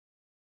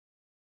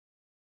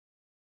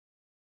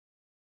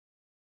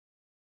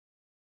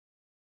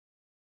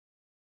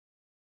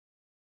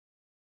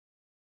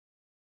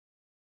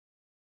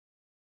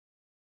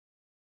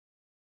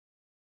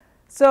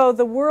So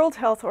the World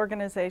Health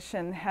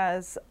Organization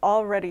has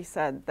already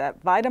said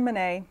that vitamin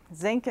A,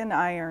 zinc, and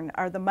iron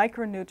are the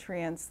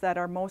micronutrients that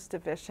are most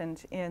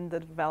deficient in the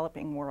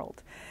developing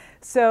world.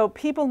 So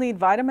people need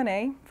vitamin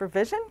A for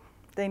vision,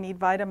 they need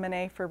vitamin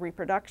A for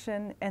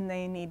reproduction, and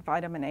they need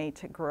vitamin A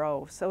to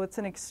grow. So it's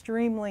an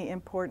extremely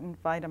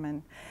important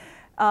vitamin.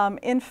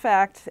 In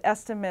fact,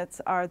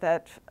 estimates are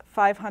that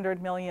 500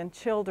 million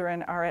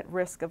children are at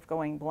risk of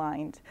going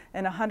blind,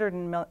 and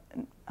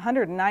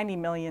 190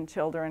 million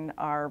children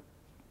are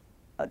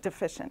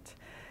deficient.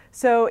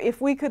 So if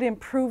we could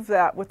improve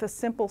that with a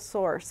simple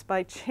source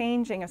by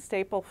changing a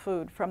staple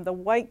food from the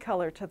white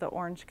color to the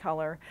orange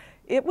color,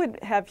 it would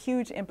have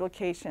huge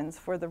implications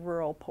for the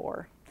rural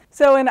poor.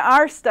 So in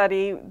our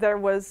study, there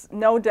was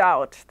no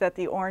doubt that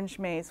the orange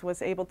maize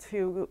was able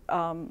to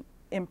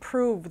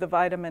improve the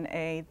vitamin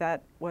A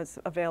that was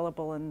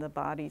available in the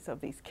bodies of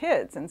these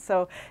kids. And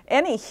so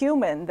any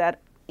human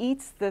that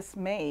eats this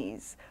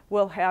maize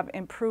will have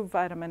improved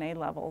vitamin A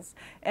levels.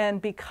 And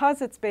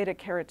because it's beta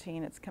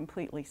carotene, it's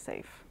completely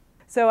safe.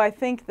 So I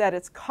think that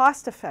it's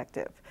cost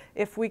effective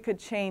if we could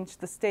change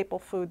the staple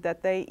food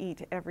that they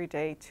eat every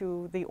day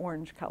to the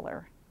orange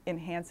color,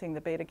 enhancing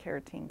the beta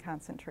carotene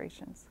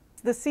concentrations.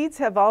 The seeds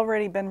have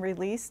already been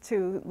released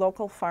to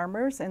local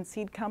farmers, and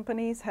seed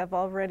companies have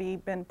already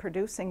been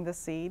producing the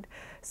seed.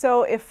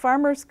 So if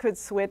farmers could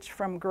switch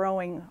from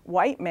growing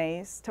white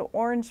maize to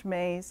orange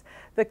maize,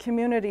 the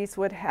communities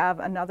would have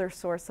another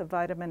source of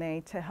vitamin A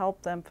to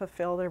help them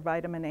fulfill their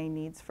vitamin A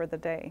needs for the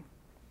day.